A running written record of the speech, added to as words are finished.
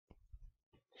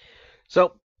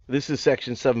So this is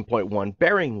section 7.1,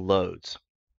 bearing loads.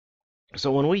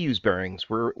 So when we use bearings,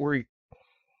 we're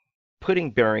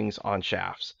putting bearings on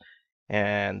shafts,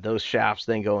 and those shafts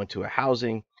then go into a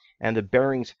housing, and the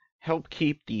bearings help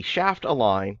keep the shaft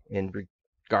aligned in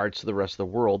regards to the rest of the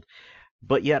world,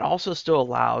 but yet also still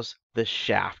allows the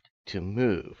shaft to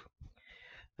move.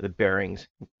 The bearings,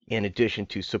 in addition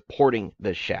to supporting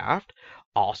the shaft,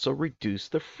 also reduce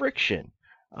the friction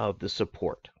of the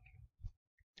support.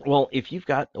 Well, if you've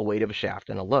got a weight of a shaft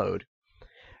and a load,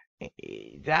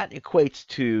 that equates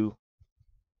to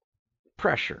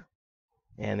pressure,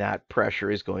 and that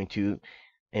pressure is going to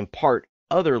impart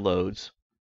other loads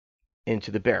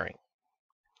into the bearing.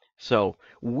 So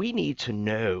we need to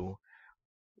know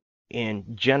in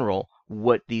general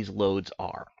what these loads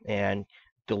are, and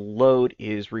the load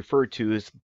is referred to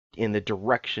as in the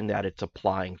direction that it's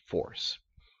applying force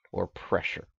or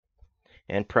pressure,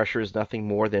 and pressure is nothing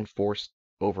more than force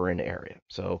over an area.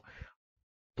 So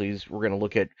please, we're going to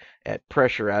look at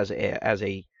pressure as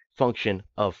a function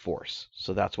of force.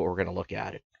 So that's what we're going to look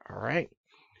at it. All right.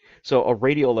 So a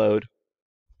radial load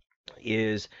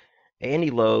is any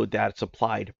load that's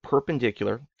applied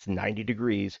perpendicular, it's 90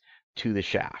 degrees to the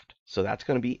shaft. So that's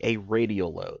going to be a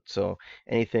radial load. So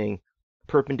anything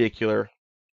perpendicular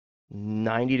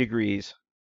 90 degrees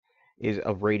is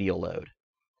a radial load.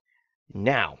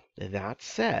 Now, that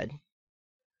said,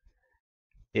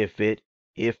 if the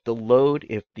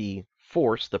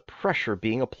force, the pressure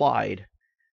being applied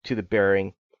to the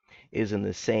bearing is in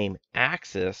the same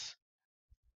axis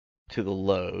to the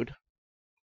load,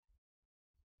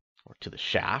 or to the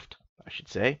shaft, I should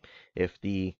say, if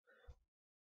the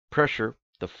pressure,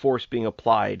 the force being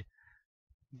applied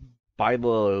by the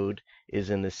load is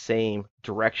in the same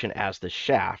direction as the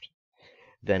shaft,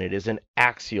 then it is an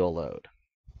axial load,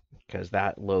 because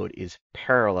that load is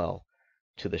parallel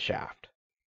to the shaft.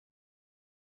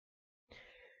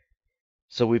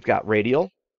 So we've got radial,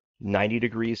 90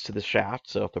 degrees to the shaft.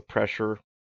 So if the pressure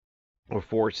or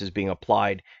force is being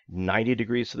applied 90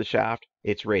 degrees to the shaft,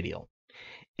 it's radial.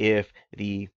 If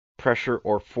the pressure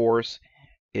or force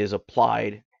is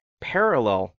applied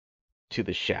parallel to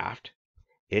the shaft,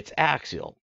 it's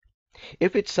axial.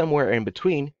 If it's somewhere in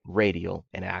between radial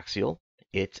and axial,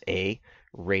 it's a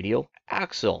radial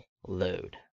axial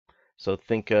load. So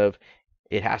think of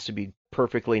it has to be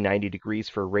perfectly 90 degrees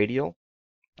for radial,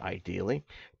 ideally,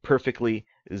 perfectly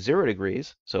 0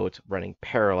 degrees, so it's running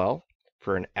parallel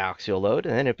for an axial load,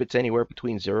 and then if it's anywhere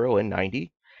between 0 and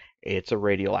 90, it's a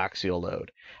radial axial load.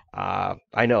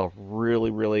 I know,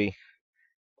 really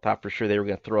thought for sure they were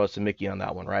going to throw us a Mickey on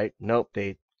that one, right? Nope,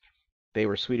 they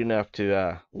were sweet enough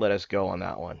to let us go on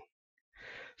that one.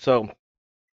 So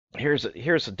here's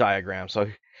a diagram. So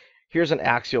here's an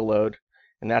axial load,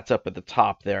 and that's up at the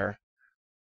top there.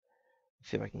 Let's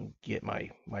see if I can get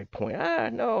my point.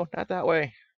 No, not that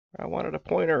way. I wanted a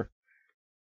pointer,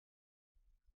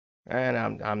 and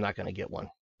I'm not going to get one.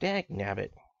 Dang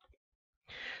nabbit.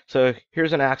 So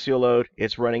here's an axial load.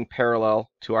 It's running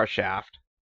parallel to our shaft.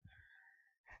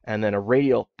 And then a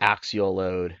radial axial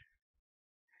load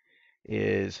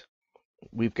is,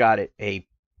 we've got it a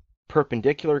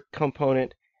perpendicular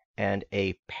component and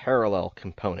a parallel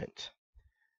component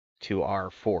to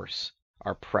our force,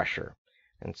 our pressure.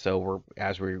 And so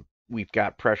we've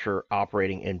got pressure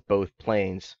operating in both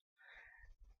planes,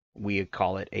 we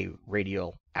call it a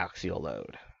radial axial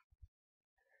load.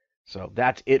 So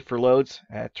that's it for loads.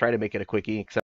 Try to make it a quickie.